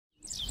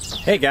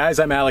Hey guys,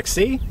 I'm Alex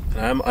C.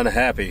 I'm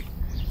unhappy.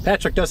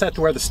 Patrick does have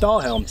to wear the stall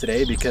helm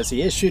today because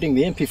he is shooting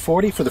the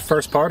MP40 for the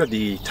first part of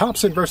the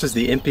Thompson versus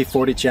the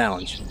MP40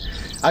 challenge.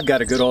 I've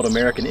got a good old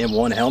American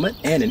M1 helmet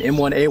and an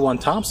M1A1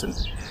 Thompson.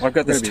 I've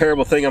got this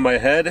terrible thing on my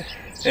head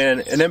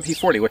and an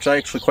MP40, which I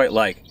actually quite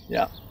like.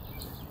 Yeah.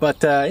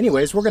 But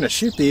anyways, we're going to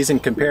shoot these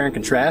and compare and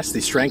contrast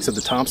the strengths of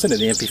the Thompson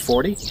and the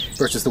MP40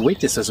 versus the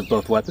weaknesses of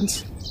both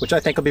weapons, which I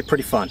think will be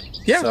pretty fun.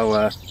 Yeah. So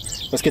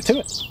let's get to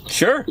it.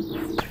 Sure.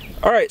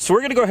 All right, so we're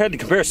going to go ahead and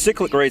compare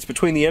cyclic rates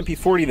between the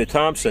MP40 and the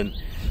Thompson.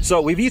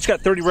 So we've each got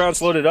 30 rounds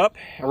loaded up,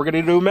 and we're going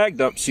to do a mag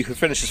dump, see who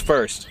finishes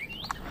first.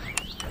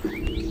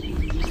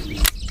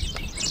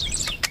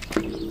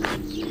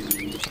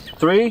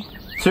 3,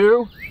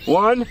 2,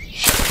 1.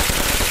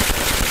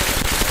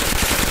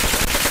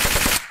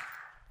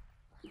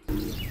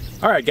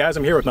 Alright guys,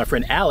 I'm here with my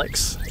friend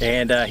Alex,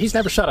 and he's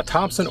never shot a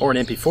Thompson or an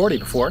MP40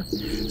 before,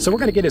 so we're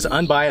going to get his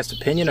unbiased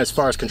opinion as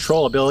far as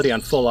controllability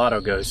on full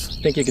auto goes.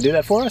 Think you can do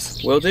that for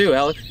us? Will do,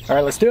 Alex.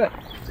 Alright, let's do it.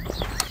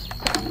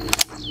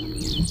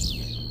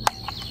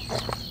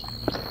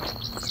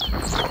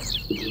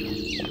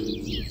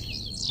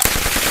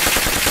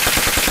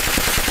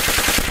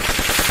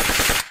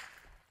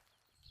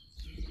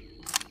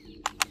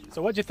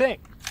 So what'd you think?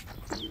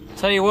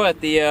 Tell you what,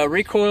 the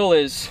recoil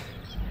is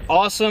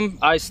awesome.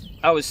 I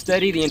was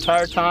steady the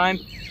entire time.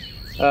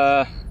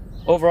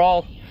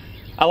 Overall,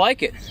 I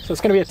like it. So it's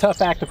going to be a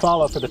tough act to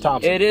follow for the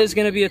Thompson. It is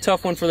going to be a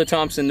tough one for the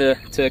Thompson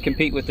to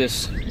compete with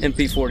this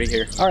MP40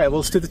 here. All right, well,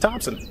 let's do the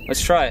Thompson.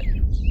 Let's try it.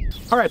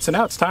 All right, so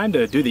now it's time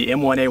to do the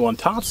M1A1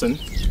 Thompson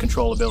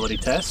controllability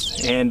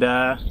test. And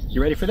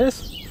you ready for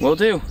this? Will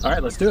do. All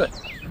right, let's do it.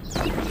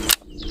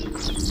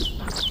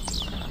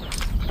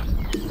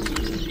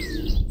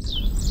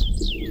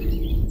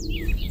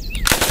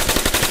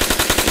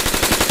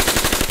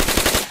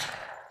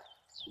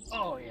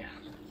 Oh, yeah.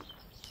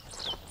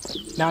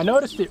 Now, I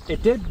noticed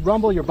it did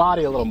rumble your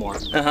body a little more.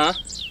 Uh-huh.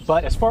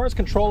 But as far as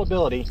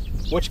controllability,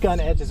 which gun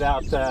edges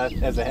out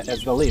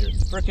as the leader?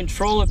 For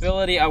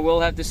controllability, I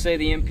will have to say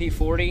the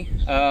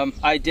MP40.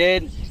 I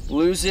did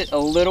lose it a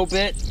little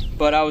bit,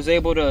 but I was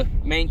able to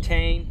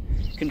maintain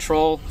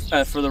control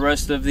for the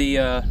rest of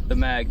the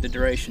mag, the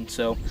duration.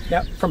 So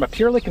now, from a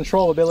purely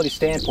controllability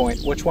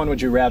standpoint, which one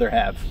would you rather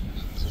have?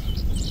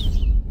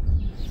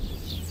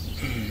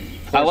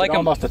 I like them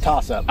almost a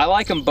toss-up. I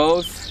like them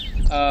both.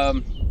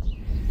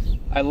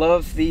 I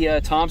love the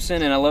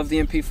Thompson and I love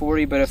the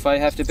MP40, but if I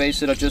have to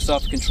base it just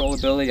off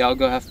controllability,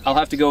 I'll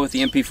have to go with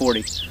the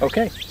MP40.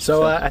 Okay,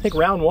 so I think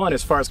round one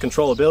as far as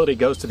controllability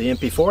goes to the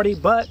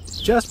MP40, but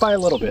just by a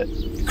little bit.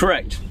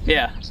 Correct.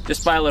 Yeah,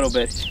 just by a little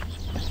bit.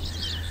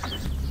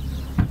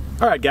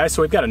 All right, guys,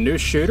 so we've got a new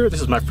shooter.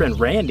 This is my friend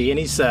Randy, and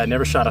he's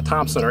never shot a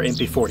Thompson or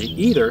MP40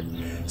 either.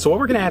 So what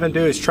we're going to have him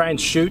do is try and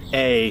shoot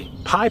a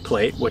pie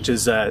plate, which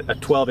is a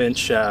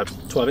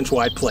 12-inch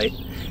wide plate,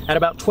 at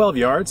about 12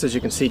 yards, as you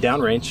can see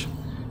downrange.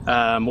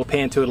 We'll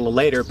pan to it a little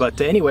later,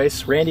 but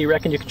anyways, Randy, you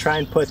reckon you can try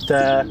and put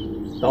the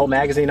whole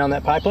magazine on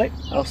that pie plate?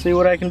 I'll see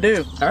what I can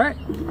do. All right.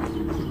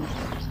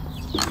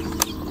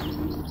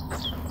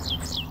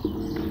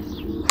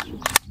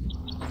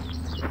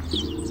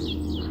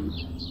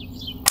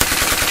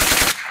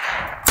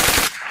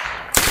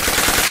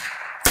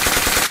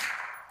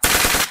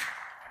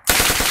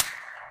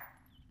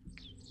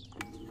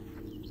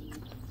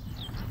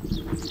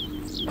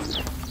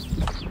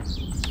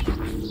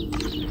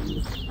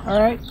 All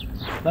right,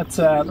 let's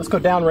go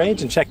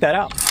downrange and check that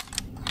out.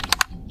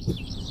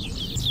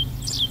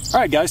 All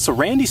right, guys, so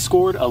Randy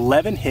scored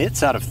 11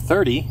 hits out of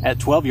 30 at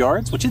 12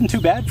 yards, which isn't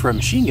too bad for a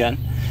machine gun.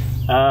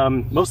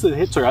 Most of the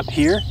hits are up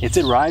here. It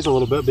did rise a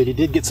little bit, but he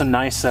did get some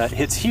nice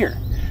hits here.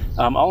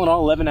 All in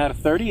all, 11 out of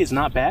 30 is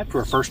not bad for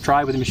a first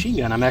try with a machine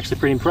gun. I'm actually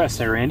pretty impressed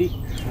there, Randy. All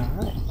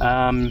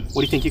right. What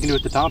do you think you can do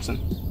with the Thompson?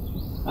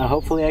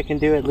 Hopefully I can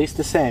do at least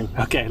the same.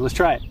 Okay, let's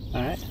try it.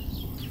 All right.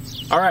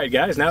 All right,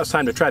 guys, now it's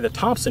time to try the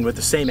Thompson with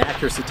the same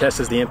accuracy test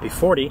as the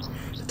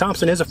MP40. The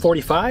Thompson is a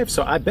 45,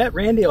 so I bet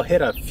Randy will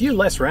hit a few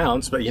less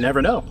rounds, but you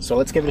never know. So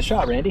let's give it a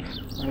shot, Randy.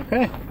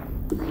 Okay.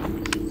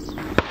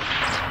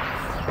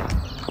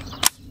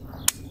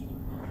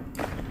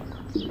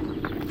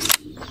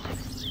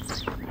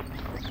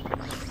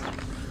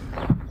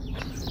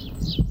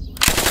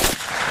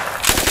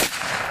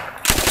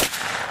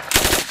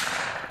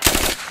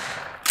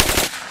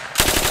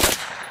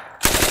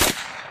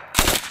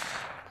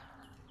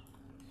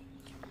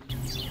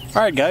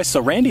 All right, guys, so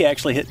Randy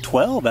actually hit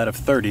 12 out of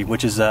 30,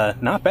 which is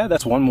not bad.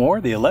 That's one more,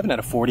 the 11 out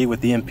of 40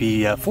 with the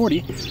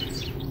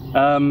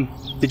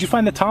MP40. Did you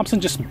find the Thompson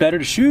just better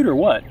to shoot or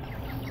what?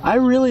 I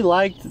really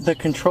liked the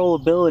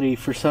controllability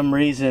for some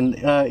reason.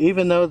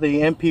 Even though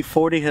the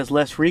MP40 has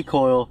less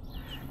recoil,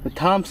 the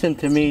Thompson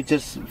to me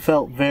just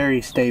felt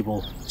very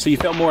stable. So you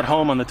felt more at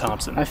home on the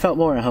Thompson? I felt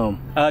more at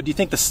home. Do you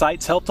think the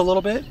sights helped a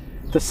little bit?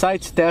 The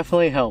sights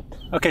definitely helped.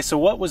 Okay, so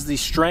what was the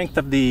strength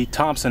of the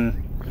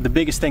Thompson, the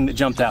biggest thing that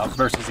jumped out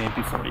versus the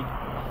MP40?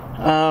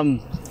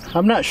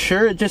 I'm not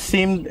sure. It just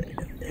seemed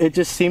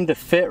to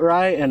fit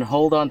right and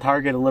hold on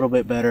target a little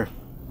bit better.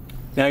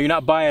 Now, you're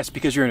not biased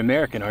because you're an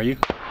American, are you?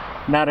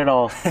 Not at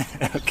all.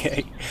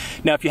 Okay.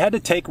 Now, if you had to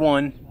take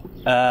one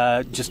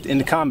just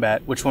into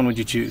combat, which one would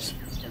you choose?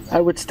 I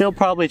would still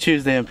probably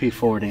choose the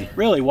MP40.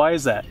 Really? Why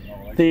is that?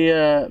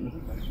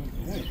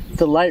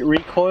 The light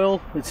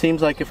recoil, it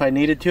seems like if I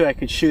needed to, I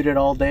could shoot it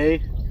all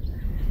day.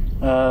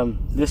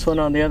 This one,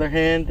 on the other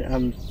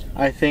hand,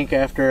 I think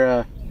after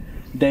a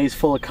day's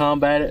full of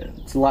combat,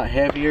 it's a lot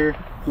heavier,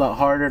 a lot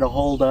harder to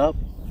hold up.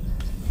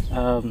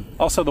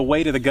 Also, the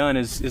weight of the gun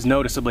is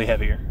noticeably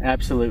heavier.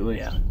 Absolutely.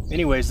 Yeah.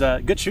 Anyways,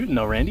 good shooting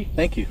though, Randy.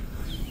 Thank you.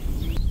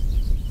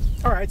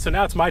 All right, so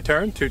now it's my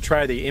turn to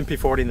try the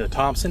MP40 and the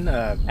Thompson,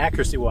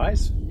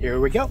 accuracy-wise. Here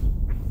we go.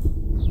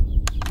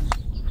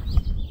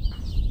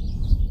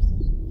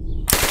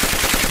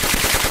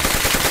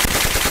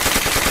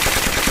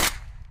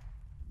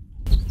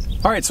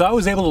 All right, so I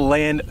was able to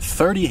land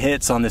 30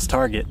 hits on this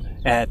target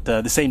at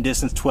the same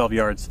distance, 12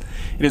 yards.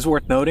 It is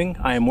worth noting,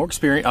 I am more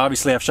experienced.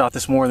 Obviously, I've shot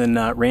this more than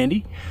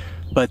Randy,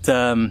 but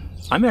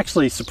I'm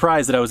actually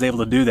surprised that I was able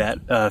to do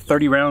that.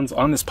 30 rounds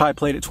on this pie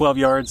plate at 12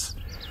 yards.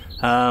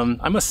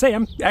 I must say,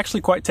 I'm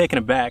actually quite taken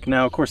aback.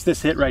 Now, of course,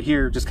 this hit right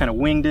here just kind of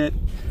winged it.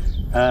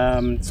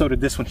 So did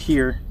this one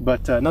here,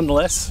 but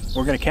nonetheless,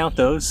 we're going to count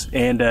those,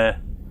 and I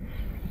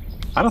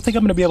don't think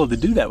I'm going to be able to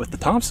do that with the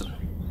Thompson.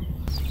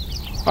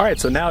 All right,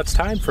 so now it's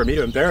time for me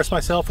to embarrass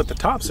myself with the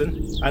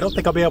Thompson. I don't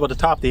think I'll be able to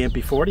top the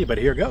MP40, but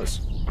here goes.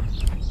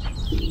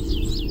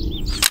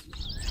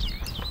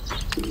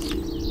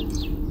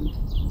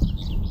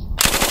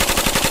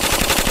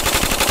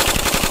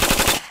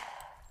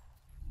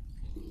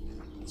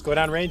 Let's go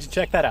down range and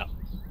check that out.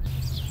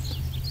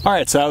 All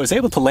right, so I was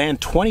able to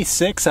land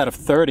 26 out of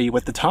 30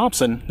 with the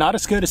Thompson. Not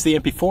as good as the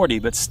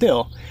MP40, but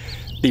still,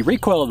 the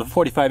recoil of the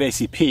 45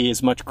 ACP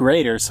is much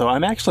greater, so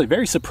I'm actually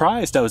very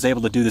surprised I was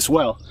able to do this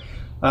well.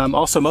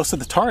 Also, most of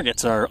the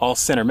targets are all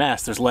center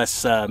mass. There's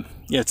less,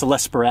 it's a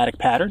less sporadic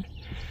pattern.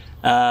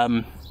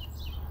 I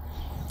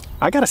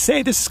gotta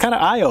say, this is kind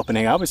of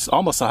eye-opening. I was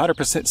almost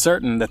 100%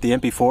 certain that the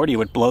MP40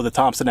 would blow the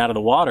Thompson out of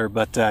the water,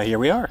 but here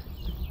we are.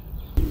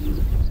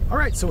 All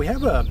right, so we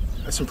have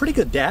some pretty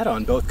good data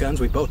on both guns.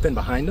 We've both been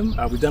behind them.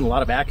 We've done a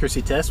lot of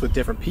accuracy tests with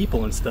different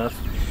people and stuff,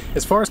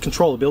 as far as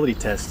controllability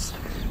tests.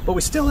 But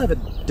we still have a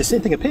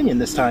dissenting opinion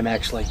this time,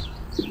 actually.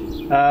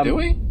 Do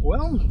we?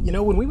 Well, you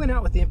know, when we went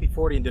out with the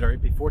MP40 and did our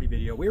MP40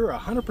 video, we were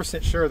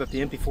 100% sure that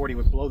the MP40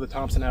 would blow the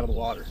Thompson out of the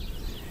water.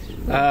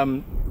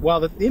 While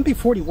the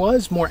MP40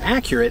 was more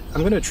accurate,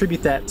 I'm going to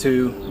attribute that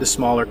to the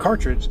smaller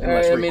cartridge and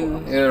less recoil.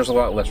 mean, there's a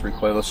lot less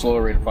recoil. The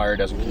slower rate of fire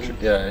doesn't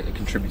it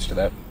contributes to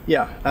that.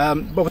 Yeah,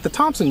 but with the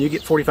Thompson, you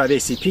get 45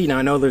 ACP. Now,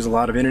 I know there's a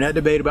lot of internet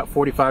debate about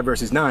 45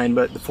 versus 9,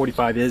 but the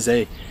 45 is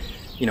a,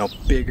 you know,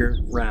 bigger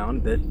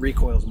round that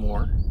recoils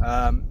more.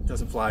 It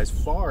doesn't fly as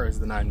far as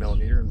the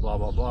 9mm and blah,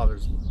 blah, blah.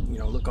 There's, you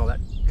know, look all that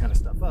kind of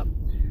stuff up.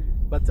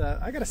 But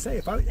I gotta say,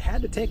 if I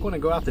had to take one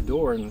and go out the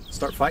door and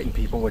start fighting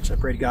people, which I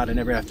pray to God I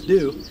never have to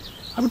do,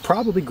 I would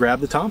probably grab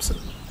the Thompson.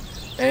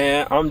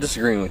 And I'm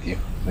disagreeing with you.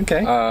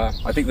 Okay.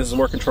 I think this is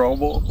more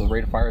controllable. The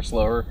rate of fire is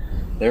slower.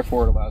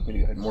 Therefore, it allows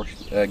me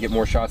to get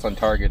more shots on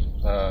target,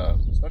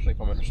 especially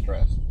if I'm under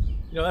stress.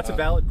 You know, that's a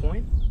valid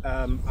point.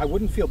 I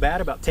wouldn't feel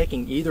bad about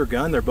taking either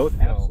gun. They're both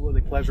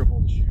absolutely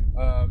pleasurable to shoot.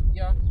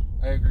 Yeah,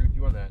 I agree with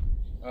you on that.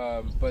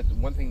 But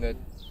one thing that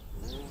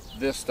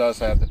this does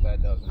have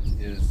that doesn't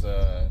is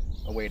a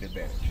weight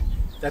advantage.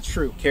 That's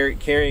true.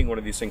 Carrying one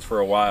of these things for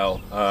a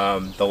while,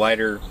 the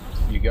lighter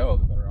you go,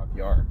 the better off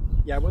you are.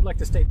 Yeah, I would like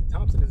to state the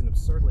Thompson is an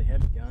absurdly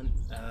heavy gun.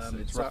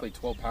 It's roughly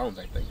 12 pounds,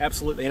 I think.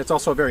 Absolutely, and it's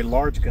also a very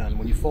large gun.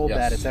 When you fold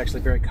that, it's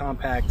actually very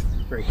compact,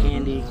 very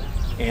handy,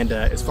 and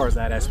as far as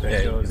that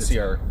aspect goes, you can see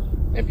our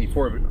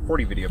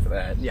MP40 video for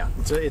that. Yeah,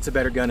 it's a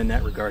better gun in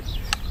that regard.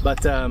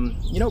 But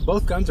you know,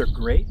 both guns are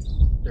great.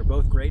 They're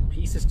both great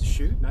pieces to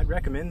shoot, and I'd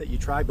recommend that you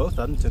try both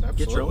of them to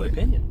get your own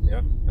opinion.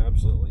 Yeah,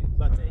 absolutely.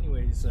 But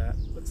anyways,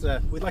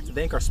 we'd like to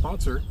thank our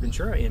sponsor,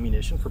 Ventura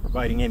Ammunition, for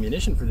providing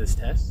ammunition for this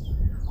test.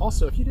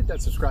 Also, if you hit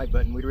that subscribe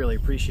button, we'd really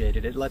appreciate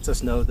it. It lets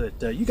us know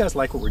that you guys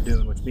like what we're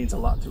doing, which means a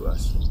lot to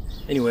us.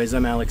 Anyways,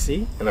 I'm Alex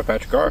C. And I'm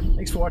Patrick R.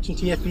 Thanks for watching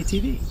TFB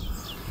TV.